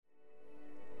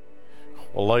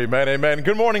Well, amen, amen.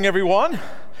 Good morning, everyone.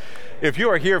 If you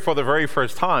are here for the very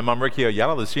first time, I'm Ricky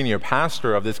Ayala, the senior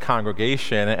pastor of this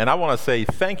congregation, and I want to say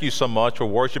thank you so much for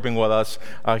worshiping with us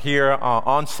here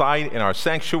on site in our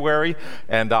sanctuary,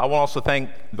 and I want to also thank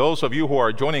those of you who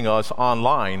are joining us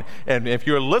online. And if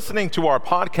you're listening to our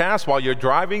podcast while you're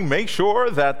driving, make sure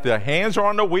that the hands are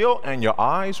on the wheel and your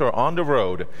eyes are on the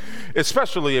road,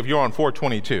 especially if you're on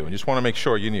 422. I just want to make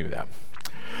sure you knew that.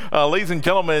 Ladies and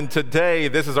gentlemen, today,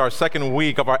 this is our second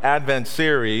week of our Advent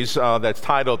series that's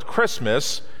titled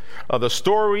Christmas, The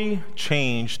Story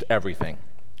Changed Everything.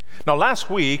 Now, last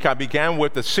week, I began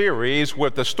with the series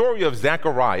with the story of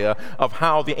Zechariah, of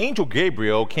how the angel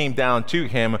Gabriel came down to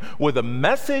him with a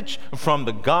message from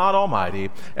the God Almighty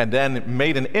and then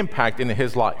made an impact in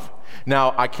his life.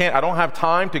 Now, I don't have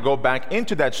time to go back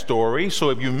into that story, so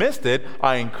if you missed it,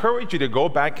 I encourage you to go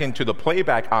back into the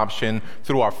playback option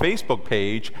through our Facebook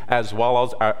page as well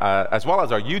as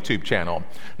our YouTube channel.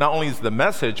 Not only is the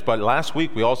message, but last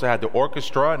week we also had the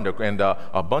orchestra and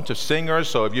a bunch of singers,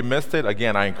 so if you missed it,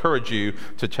 again, I encourage you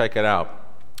to check it out.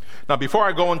 Now, before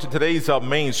I go into today's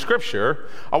main scripture,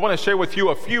 I want to share with you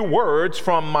a few words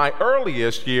from my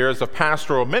earliest years of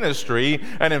pastoral ministry.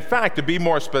 And in fact, to be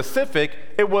more specific,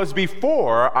 it was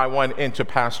before I went into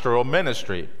pastoral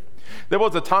ministry. There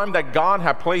was a time that God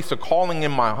had placed a calling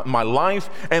in my life,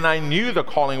 and I knew the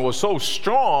calling was so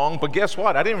strong, but guess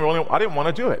what? I didn't want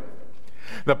to do it.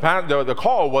 The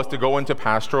call was to go into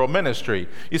pastoral ministry.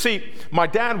 You see, my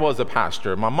dad was a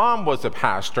pastor, my mom was a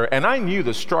pastor, and I knew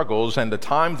the struggles and the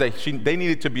times that they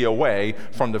needed to be away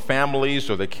from the families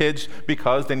or the kids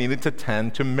because they needed to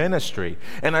tend to ministry.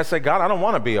 And I said, God, I don't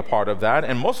want to be a part of that.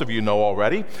 And most of you know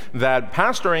already that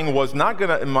pastoring was not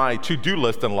in my to-do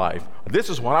list in life. This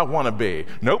is what I want to be.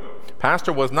 Nope.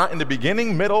 Pastor was not in the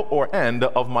beginning, middle, or end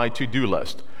of my to-do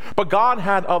list. But God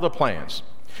had other plans.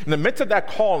 In the midst of that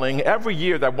calling, every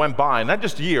year that went by, not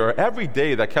just a year, every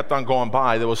day that kept on going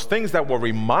by, there was things that were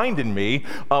reminding me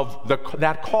of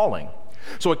that calling.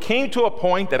 So it came to a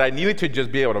point that I needed to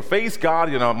just be able to face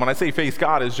God. You know, when I say face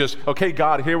God, it's just, okay,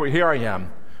 God, here I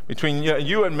am. Between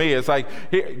you and me, it's like,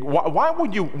 why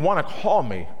would you want to call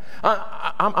me?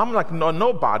 I'm like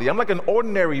nobody. I'm like an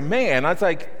ordinary man. I was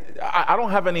like, I don't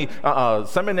have any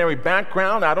seminary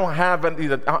background. I don't have any,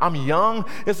 I'm young.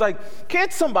 It's like,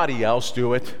 can't somebody else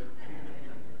do it?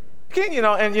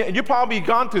 And you've probably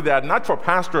gone through that, not for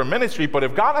pastoral ministry, but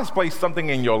if God has placed something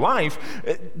in your life,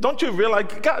 don't you realize,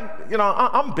 God,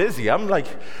 I'm busy. I'm like,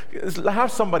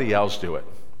 have somebody else do it.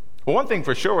 Well, one thing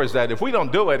for sure is that if we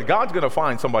don't do it, God's going to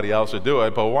find somebody else to do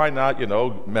it, but why not,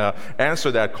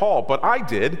 answer that call? But I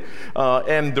did,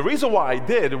 and the reason why I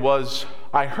did was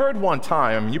I heard one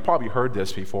time, you probably heard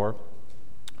this before,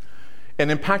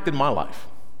 and impacted my life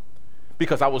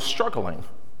because I was struggling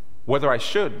whether I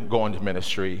should go into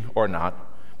ministry or not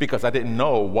because I didn't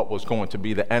know what was going to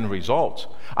be the end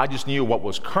result. I just knew what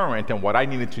was current and what I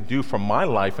needed to do for my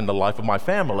life and the life of my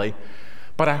family.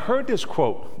 But I heard this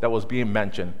quote that was being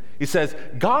mentioned. He says,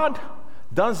 God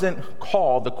doesn't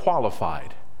call the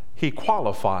qualified. He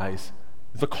qualifies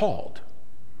the called.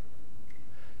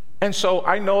 And so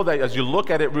I know that as you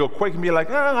look at it real quick and be like,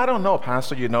 I don't know,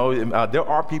 Pastor, there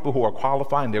are people who are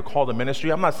qualified and they're called to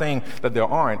ministry. I'm not saying that there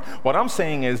aren't. What I'm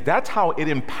saying is that's how it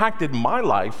impacted my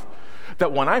life,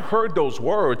 that when I heard those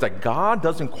words, that God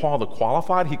doesn't call the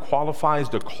qualified, He qualifies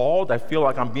the called. I feel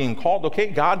like I'm being called. Okay,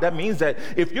 God, that means that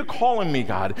if you're calling me,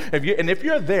 God, if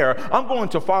you're there, I'm going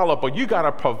to follow, but you got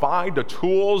to provide the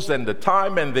tools and the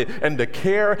time and the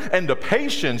care and the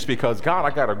patience because, God,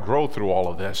 I got to grow through all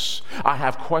of this. I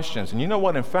have questions. And you know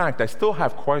what? In fact, I still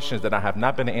have questions that I have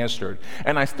not been answered.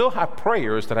 And I still have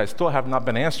prayers that I still have not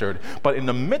been answered. But in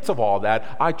the midst of all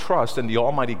that, I trust in the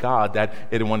Almighty God that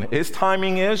when His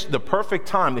timing is the perfect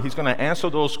time that He's going to answer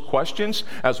those questions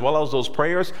as well as those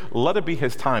prayers, let it be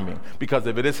His timing. Because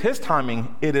if it is His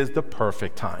timing, it is the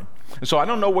perfect time. And so I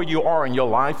don't know where you are in your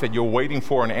life and you're waiting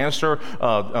for an answer,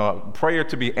 prayer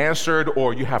to be answered,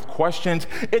 or you have questions.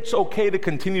 It's okay to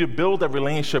continue to build a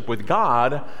relationship with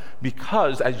God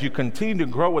because as you continue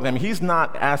to grow with Him, He's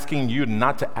not asking you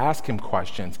not to ask Him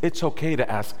questions. It's okay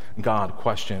to ask God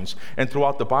questions. And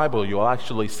throughout the Bible, you'll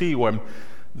actually see when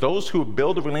those who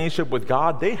build a relationship with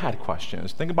God, they had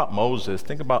questions. Think about Moses.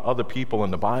 Think about other people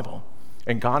in the Bible.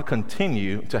 And God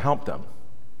continued to help them.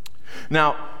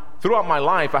 Now, throughout my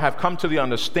life, I have come to the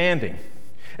understanding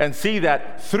and see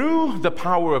that through the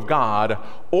power of God,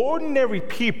 ordinary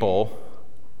people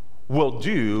will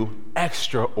do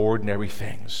extraordinary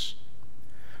things.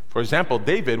 For example,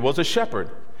 David was a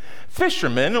shepherd.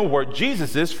 Fishermen were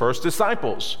Jesus' first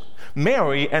disciples.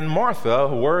 Mary and Martha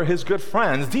were his good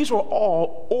friends. These were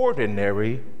all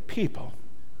ordinary people.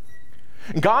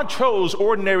 God chose an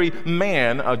ordinary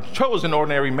man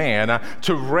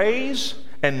to raise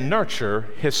and nurture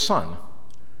his son.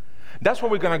 That's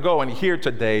where we're going to go and hear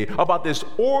today about this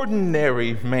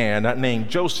ordinary man named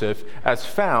Joseph, as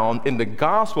found in the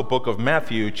Gospel book of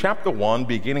Matthew, chapter 1,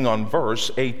 beginning on verse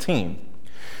 18.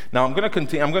 Now, I'm going to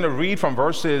continue. I'm going to read from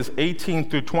verses 18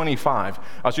 through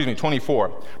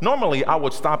 24. Normally, I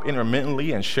would stop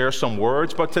intermittently and share some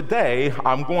words, but today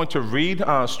I'm going to read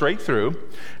straight through,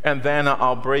 and then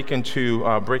I'll break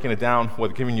into breaking it down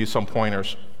with giving you some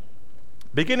pointers.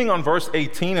 Beginning on verse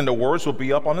 18, and the words will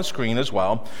be up on the screen as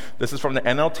well. This is from the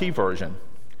NLT version.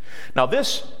 Now,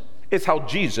 this is how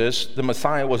Jesus, the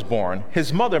Messiah, was born.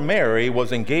 His mother, Mary,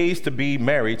 was engaged to be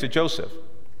married to Joseph.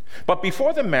 But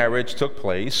before the marriage took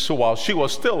place, while she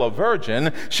was still a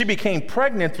virgin, she became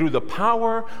pregnant through the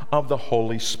power of the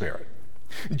Holy Spirit.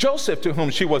 Joseph, to whom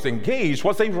she was engaged,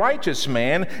 was a righteous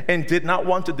man and did not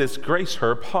want to disgrace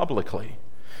her publicly.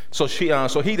 So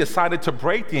he decided to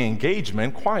break the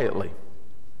engagement quietly.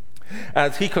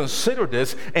 As he considered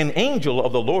this, an angel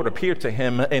of the Lord appeared to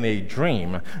him in a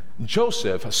dream.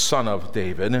 "Joseph, son of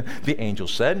David," the angel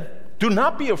said, "do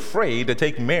not be afraid to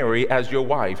take Mary as your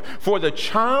wife, for the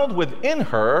child within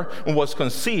her was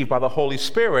conceived by the Holy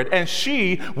Spirit, and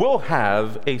she will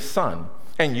have a son.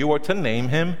 And you are to name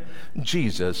him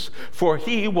Jesus, for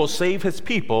he will save his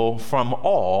people from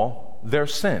all their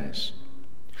sins."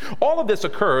 All of this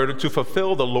occurred to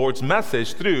fulfill the Lord's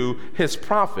message through his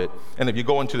prophet. And if you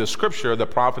go into the scripture, the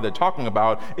prophet they're talking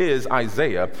about is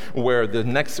Isaiah, where the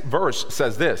next verse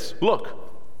says this: "Look,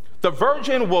 the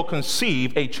virgin will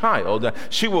conceive a child.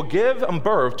 She will give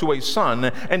birth to a son,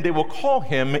 and they will call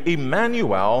him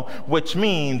Emmanuel," which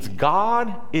means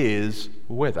God is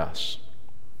with us.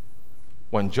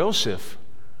 When Joseph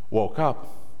woke up,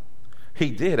 he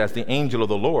did as the angel of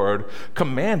the Lord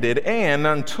commanded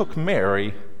and took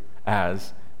Mary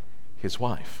as his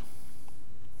wife.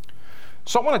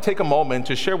 So I want to take a moment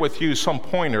to share with you some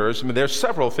pointers. I mean, there's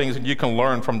several things that you can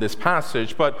learn from this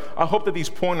passage, but I hope that these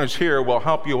pointers here will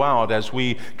help you out as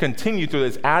we continue through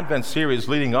this Advent series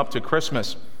leading up to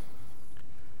Christmas.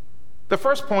 The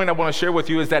first point I want to share with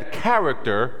you is that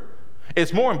character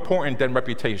is more important than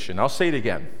reputation. I'll say it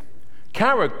again.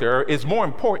 Character is more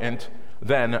important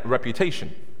than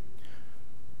reputation.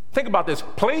 Think about this.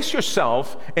 Place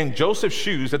yourself in Joseph's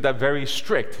shoes at that very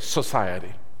strict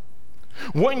society.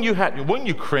 Wouldn't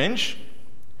you cringe?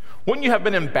 Wouldn't you have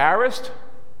been embarrassed?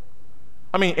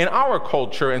 I mean, in our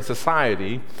culture and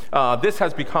society, this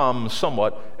has become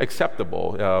somewhat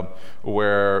acceptable,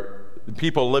 where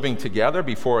people living together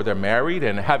before they're married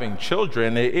and having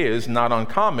children is not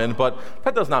uncommon, but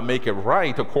that does not make it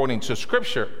right according to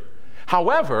Scripture.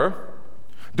 However,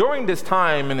 during this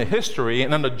time in the history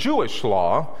and under Jewish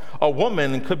law, a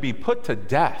woman could be put to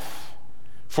death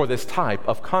for this type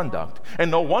of conduct. And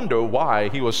no wonder why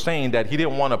he was saying that he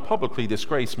didn't want to publicly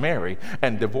disgrace Mary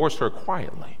and divorce her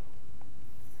quietly.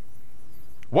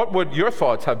 What would your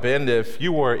thoughts have been if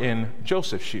you were in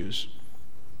Joseph's shoes?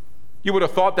 You would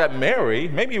have thought that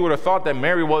maybe you would have thought that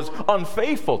Mary was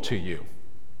unfaithful to you.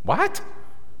 What?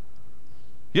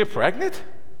 You're pregnant?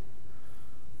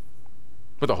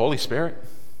 With the Holy Spirit?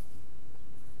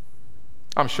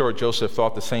 I'm sure Joseph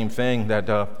thought the same thing,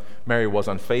 that Mary was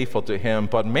unfaithful to him,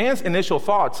 but man's initial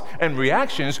thoughts and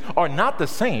reactions are not the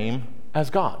same as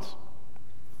God's.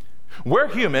 We're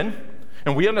human,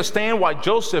 and we understand why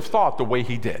Joseph thought the way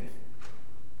he did.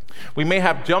 We may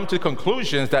have jumped to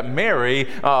conclusions that Mary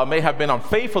may have been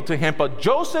unfaithful to him, but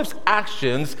Joseph's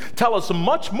actions tell us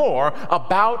much more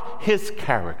about his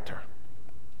character.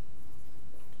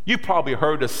 You probably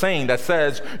heard a saying that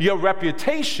says, your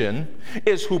reputation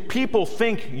is who people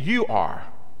think you are.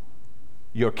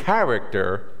 Your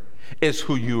character is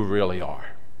who you really are.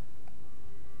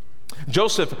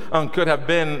 Joseph could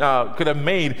have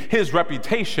made his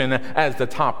reputation as the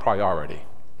top priority.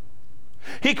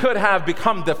 He could have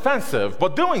become defensive,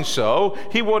 but doing so,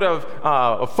 he would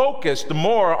have focused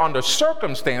more on the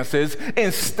circumstances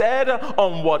instead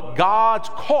on what God's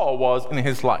call was in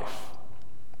his life.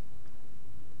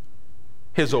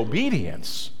 His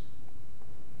obedience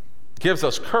gives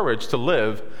us courage to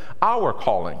live our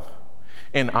calling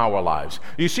in our lives.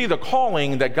 You see, the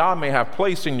calling that God may have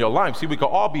placed in your life, see, we could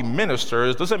all be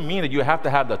ministers. Doesn't mean that you have to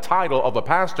have the title of a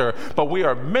pastor, but we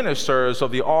are ministers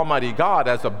of the Almighty God.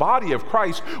 As the body of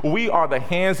Christ, we are the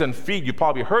hands and feet. You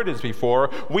probably heard this before.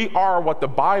 We are what the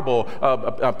Bible,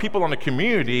 people in the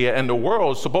community and the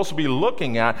world is supposed to be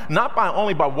looking at, not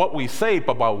only by what we say,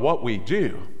 but by what we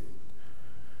do.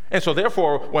 And so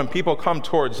therefore, when people come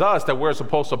towards us, that we're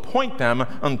supposed to point them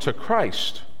unto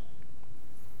Christ.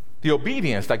 The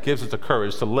obedience that gives us the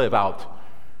courage to live out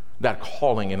that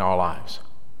calling in our lives.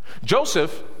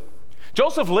 Joseph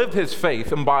lived his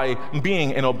faith by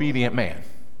being an obedient man.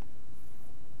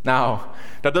 Now,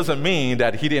 that doesn't mean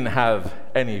that he didn't have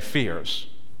any fears.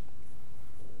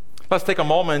 Let's take a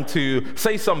moment to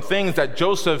say some things that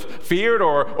Joseph feared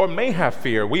or may have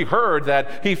feared. We've heard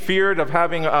that he feared of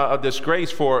having a disgrace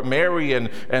for Mary,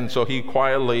 and so he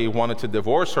quietly wanted to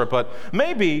divorce her. But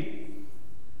maybe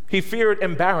he feared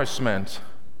embarrassment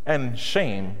and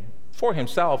shame for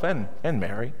himself and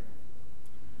Mary.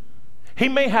 He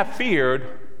may have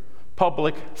feared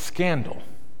public scandal.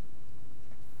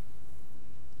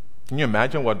 Can you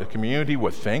imagine what the community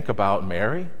would think about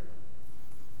Mary?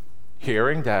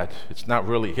 Hearing that it's not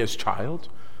really his child.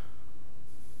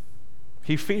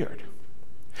 He feared.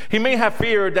 He may have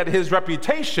feared that his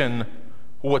reputation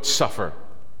would suffer.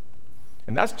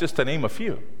 And that's just to name a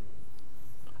few.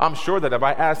 I'm sure that if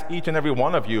I asked each and every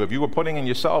one of you, if you were putting in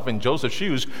yourself in Joseph's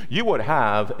shoes, you would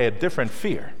have a different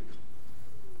fear.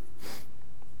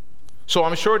 So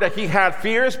I'm sure that he had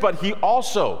fears, but he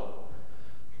also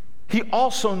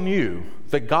knew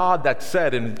the God that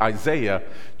said in Isaiah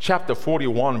chapter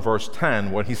 41, verse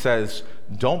 10, where he says,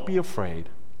 "Don't be afraid,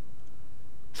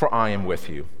 for I am with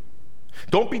you.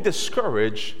 Don't be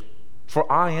discouraged, for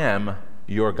I am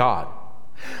your God.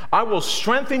 I will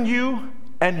strengthen you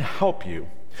and help you.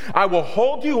 I will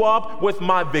hold you up with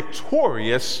my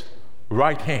victorious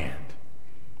right hand."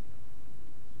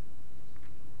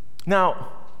 Now,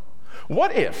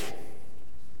 what if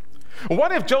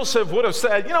Joseph would have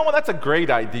said, "You know what, that's a great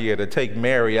idea to take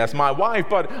Mary as my wife,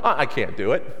 but I can't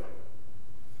do it."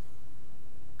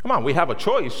 Come on, we have a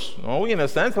choice. In a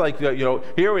sense,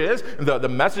 here it is. The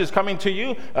message is coming to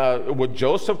you. Would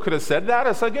Joseph could have said that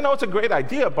and said, "It's a great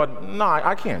idea, but no,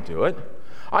 I can't do it.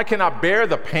 I cannot bear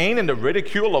the pain and the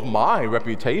ridicule of my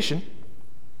reputation.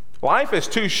 Life is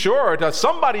too short.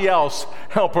 Somebody else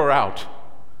help her out.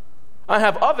 I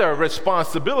have other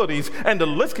responsibilities," and the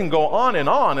list can go on.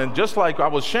 And just like I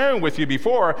was sharing with you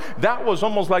before, that was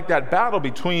almost like that battle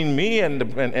between me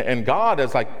and God.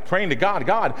 It's like praying to God,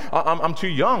 I'm too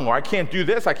young, or I can't do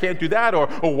this, I can't do that, or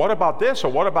what about this,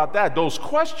 or what about that? Those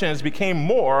questions became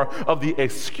more of the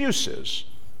excuses.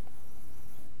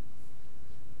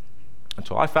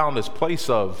 Until I found this place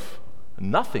of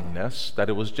nothingness, that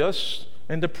it was just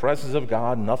in the presence of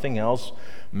God, nothing else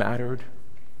mattered,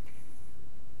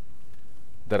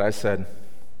 that I said,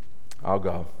 "I'll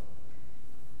go."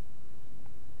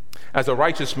 As a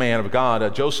righteous man of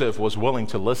God, Joseph was willing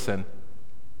to listen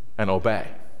and obey.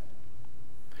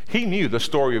 He knew the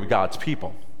story of God's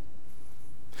people.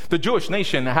 The Jewish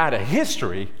nation had a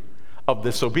history of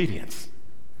disobedience.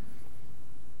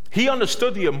 He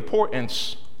understood the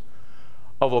importance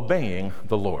of obeying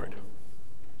the Lord.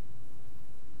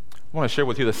 I want to share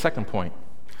with you the second point.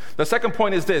 The second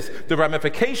point is this: the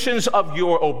ramifications of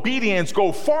your obedience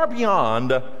go far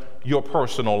beyond your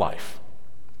personal life.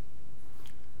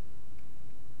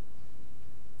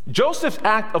 Joseph's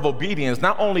act of obedience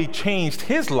not only changed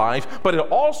his life, but it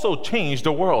also changed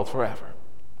the world forever.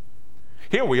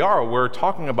 Here we are, we're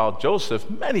talking about Joseph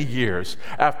many years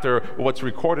after what's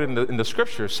recorded in the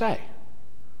scriptures say.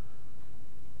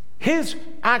 His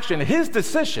action, his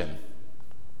decision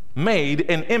made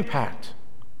an impact.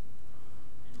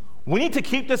 We need to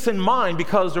keep this in mind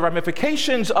because the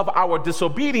ramifications of our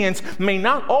disobedience may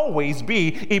not always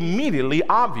be immediately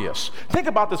obvious. Think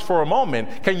about this for a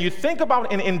moment. Can you think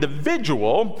about an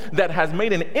individual that has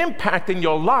made an impact in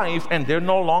your life and they're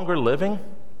no longer living?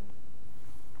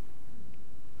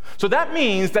 So that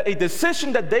means that a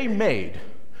decision that they made,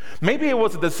 maybe it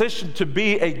was a decision to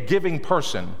be a giving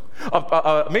person.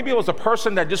 Maybe it was a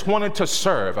person that just wanted to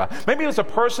serve. Maybe it was a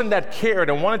person that cared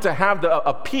and wanted to have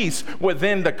a peace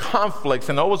within the conflicts.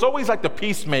 And it was always like the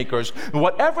peacemakers.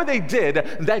 Whatever they did,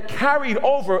 that carried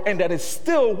over and that is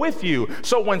still with you.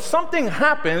 So when something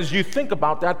happens, you think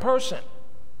about that person.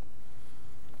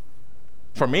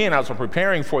 For me, and as I'm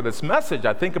preparing for this message,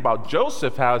 I think about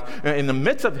Joseph, how in the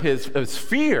midst of his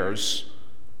fears,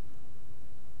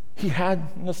 he had,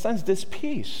 in a sense, this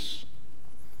peace.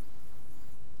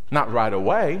 Not right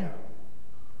away.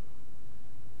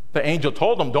 The angel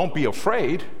told him, "Don't be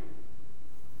afraid."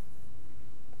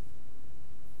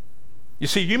 You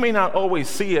see, you may not always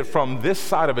see it from this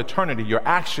side of eternity, your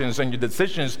actions and your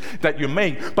decisions that you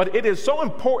make, but it is so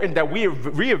important that we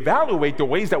reevaluate the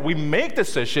ways that we make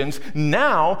decisions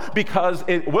now because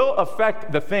it will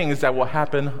affect the things that will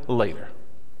happen later.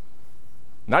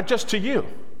 Not just to you.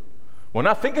 We're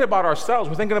not thinking about ourselves.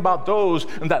 We're thinking about those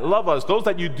that love us, those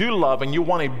that you do love, and you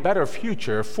want a better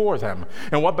future for them.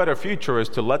 And what better future is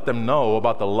to let them know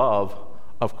about the love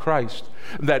of Christ.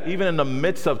 That even in the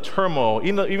midst of turmoil,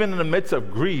 even in the midst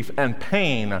of grief and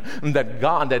pain,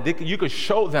 you could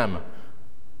show them,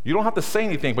 you don't have to say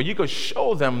anything, but you could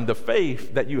show them the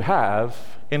faith that you have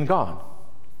in God.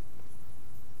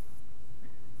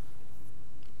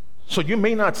 So you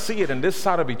may not see it in this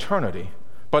side of eternity,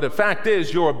 but the fact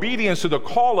is your obedience to the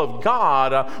call of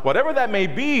God, whatever that may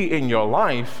be in your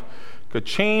life, could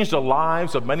change the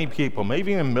lives of many people,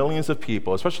 maybe even millions of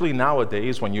people, especially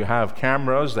nowadays when you have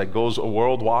cameras that goes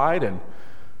worldwide and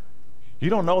you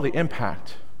don't know the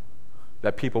impact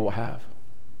that people will have.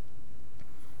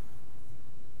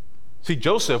 See,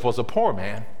 Joseph was a poor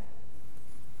man,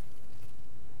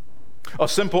 a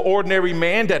simple, ordinary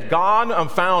man that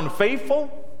God found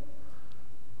faithful,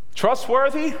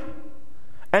 trustworthy,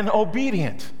 and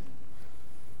obedient.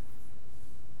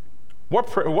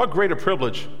 What greater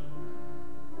privilege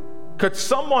could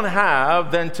someone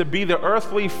have than to be the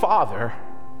earthly father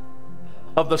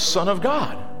of the Son of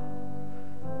God?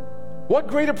 What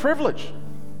greater privilege?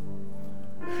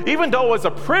 Even though it's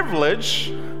a privilege,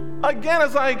 again,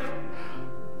 it's like,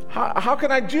 how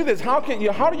can I do this? How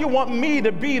do you want me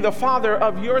to be the father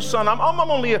of your son? I'm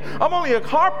only a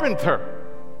carpenter.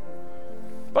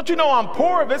 Don't you know I'm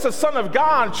poor? If it's a son of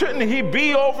God, shouldn't he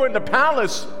be over in the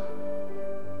palace?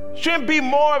 Shouldn't be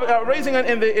more raising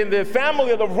in the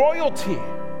family of the royalty?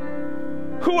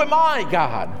 Who am I,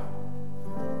 God?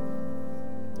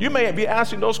 You may be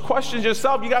asking those questions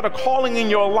yourself. You got a calling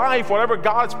in your life, whatever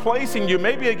God's placing you.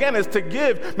 Maybe, again, it's to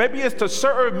give. Maybe it's to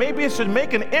serve. Maybe it's to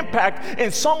make an impact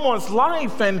in someone's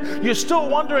life. And you're still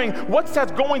wondering what's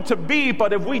that going to be.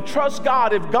 But if we trust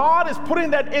God, if God is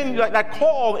putting that in, that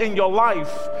call in your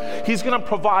life, he's going to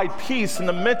provide peace in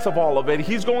the midst of all of it.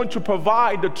 He's going to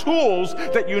provide the tools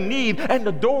that you need. And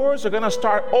the doors are going to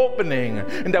start opening.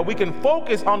 And that we can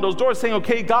focus on those doors saying,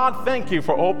 okay, God, thank you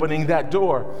for opening that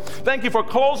door. Thank you for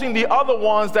closing the other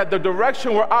ones, that the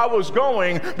direction where I was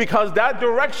going, because that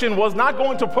direction was not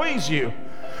going to please you.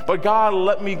 But God,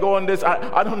 let me go in this.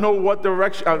 I don't know what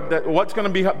direction, what's going to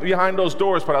be behind those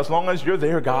doors, but as long as you're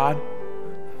there, God.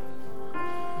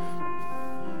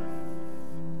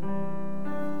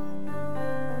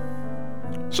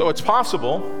 So it's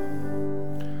possible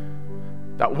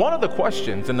that one of the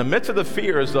questions in the midst of the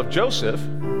fears of Joseph,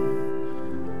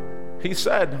 he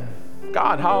said,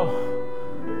 God, how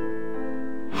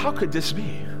could this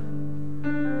be?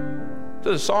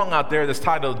 There's a song out there that's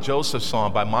titled Joseph's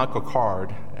Song by Michael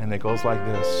Card, and it goes like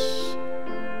this.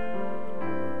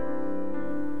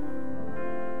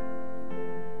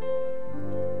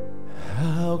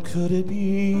 How could it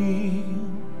be,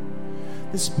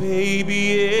 this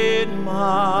baby in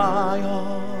my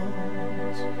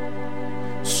arms,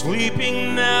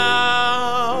 sleeping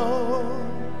now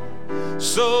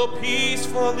so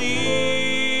peacefully?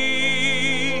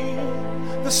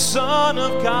 The Son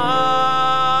of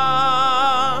God,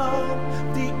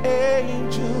 the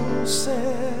angels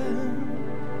said,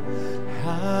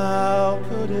 how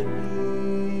could it be?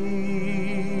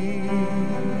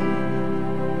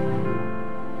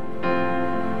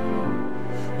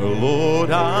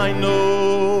 Lord, I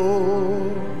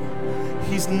know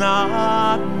he's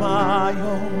not my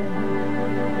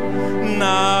own,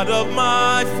 not of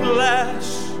my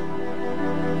flesh,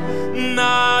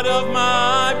 not of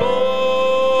my bones.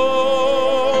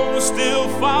 Still,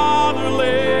 Father,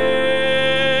 let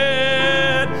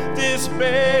this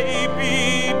baby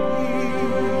be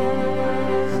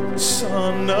the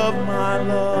son of my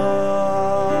love.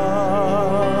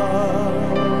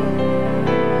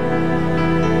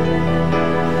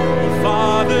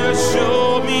 Father,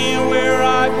 show me where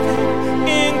I fit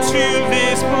into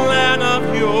this plan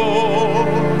of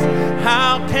yours.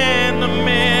 How can a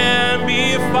man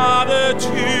be a father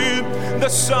to the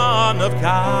Son of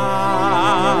God?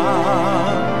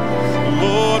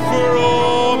 Lord, for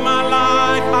all my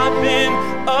life I've been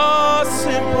a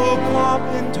simple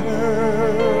carpenter.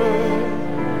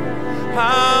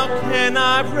 How can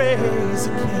I raise a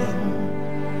king?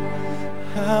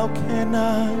 How can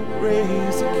I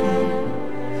raise a king?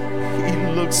 He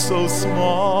looks so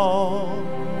small,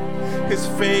 his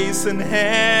face and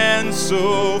hands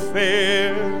so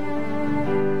fair.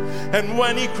 And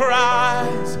when he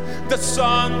cries, the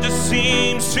sun just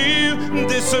seems to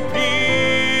disappear.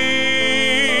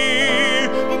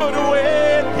 But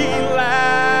when he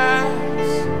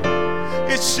laughs,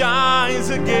 it shines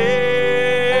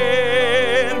again.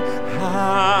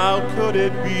 How could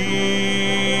it be?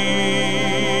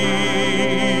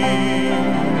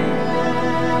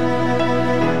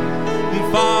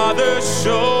 Father,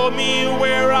 show me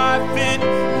where I fit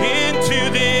into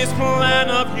this plan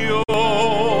of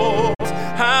yours.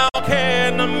 How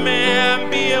can a man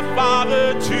be be a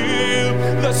father to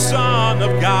the Son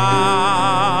of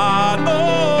God.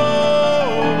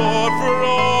 Oh, Lord, for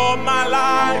all my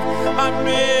life I've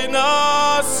been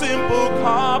a simple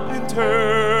carpenter.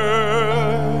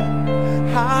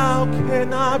 How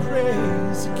can I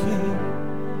raise a king?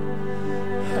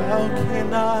 How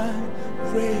can I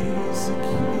raise a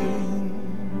king?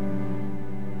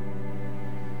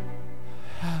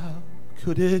 How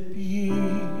could it be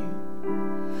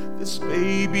this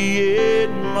baby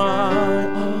in my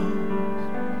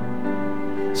arms,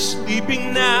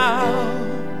 sleeping now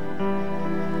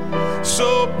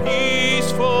so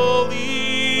peacefully,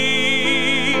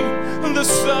 the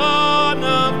Son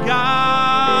of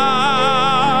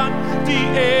God, the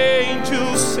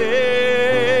angels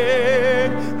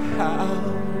said,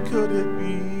 how could it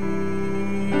be?